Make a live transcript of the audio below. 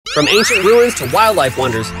From ancient ruins to wildlife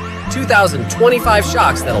wonders, 2025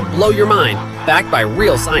 shocks that'll blow your mind, backed by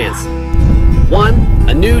real science. 1.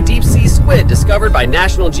 A new deep-sea squid discovered by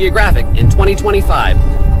National Geographic in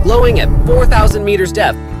 2025, glowing at 4,000 meters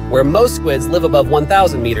depth, where most squids live above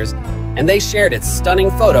 1,000 meters, and they shared its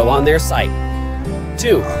stunning photo on their site.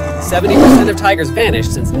 2. 70% of tigers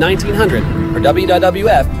vanished since 1900 per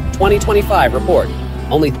WWF 2025 report.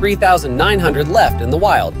 Only 3,900 left in the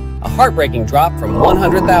wild, a heartbreaking drop from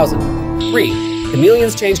 100,000. 3.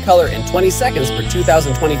 Chameleons change color in 20 seconds per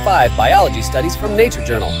 2025 biology studies from Nature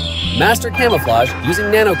Journal. Master camouflage using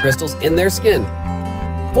nanocrystals in their skin.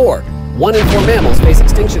 4. 1 in 4 mammals face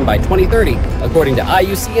extinction by 2030, according to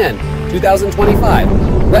IUCN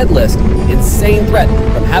 2025. Red list, insane threat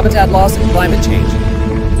from habitat loss and climate change.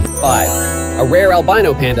 5. A rare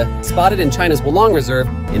albino panda spotted in China's Wulong Reserve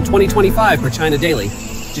in 2025 per China Daily.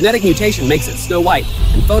 Genetic mutation makes it snow white,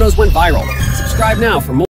 and photos went viral. Subscribe now for more.